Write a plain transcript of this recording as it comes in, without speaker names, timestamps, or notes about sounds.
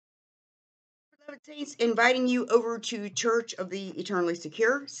Saints, inviting you over to Church of the Eternally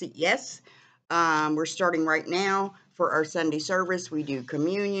Secure, CES. We're starting right now for our Sunday service. We do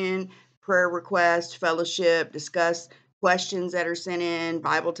communion, prayer requests, fellowship, discuss questions that are sent in,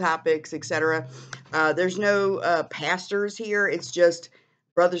 Bible topics, etc. There's no pastors here. It's just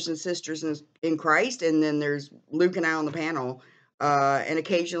brothers and sisters in Christ, and then there's Luke and I on the panel. And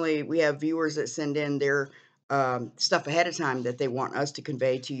occasionally we have viewers that send in their stuff ahead of time that they want us to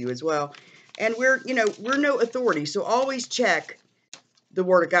convey to you as well. And we're no authority, so always check the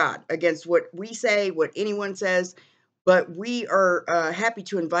Word of God against what we say, what anyone says. But we are happy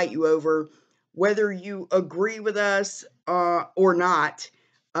to invite you over, whether you agree with us or not.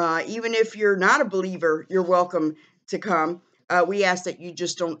 Even if you're not a believer, you're welcome to come. We ask that you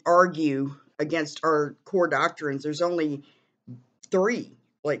just don't argue against our core doctrines. There's only three,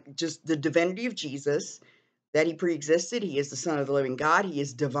 like just the divinity of Jesus, that he pre-existed. He is the Son of the living God. He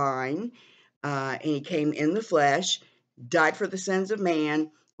is divine. And he came in the flesh, died for the sins of man,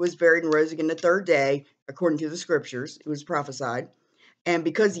 was buried and rose again the third day, according to the scriptures. It was prophesied. And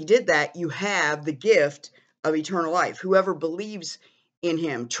because he did that, you have the gift of eternal life. Whoever believes in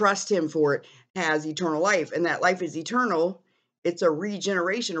him, trusts him for it, has eternal life. And that life is eternal. It's a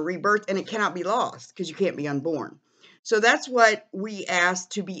regeneration, a rebirth, and it cannot be lost because you can't be unborn. So that's what we ask,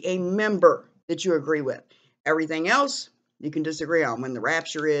 to be a member that you agree with. Everything else you can disagree on, when the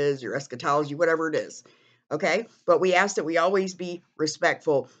rapture is, your eschatology, whatever it is. Okay? But we ask that we always be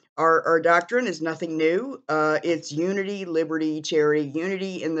respectful. Our doctrine is nothing new. It's unity, liberty, charity,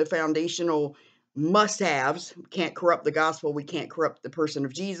 unity in the foundational must-haves. We can't corrupt the gospel. We can't corrupt the person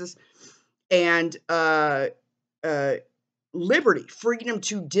of Jesus. And liberty, freedom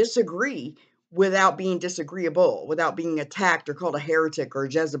to disagree without being disagreeable, without being attacked or called a heretic or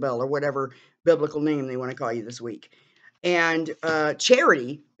a Jezebel or whatever biblical name they want to call you this week. And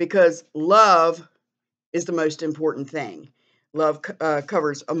charity, because love is the most important thing. Love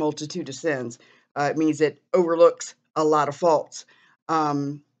covers a multitude of sins. It means it overlooks a lot of faults,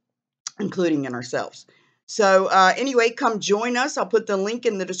 including in ourselves. So anyway, come join us. I'll put the link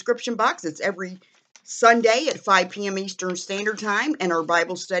in the description box. It's every Sunday at 5 p.m. Eastern Standard Time, and our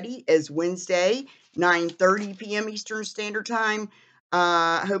Bible study is Wednesday, 9:30 p.m. Eastern Standard Time.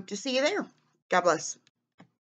 I hope to see you there. God bless.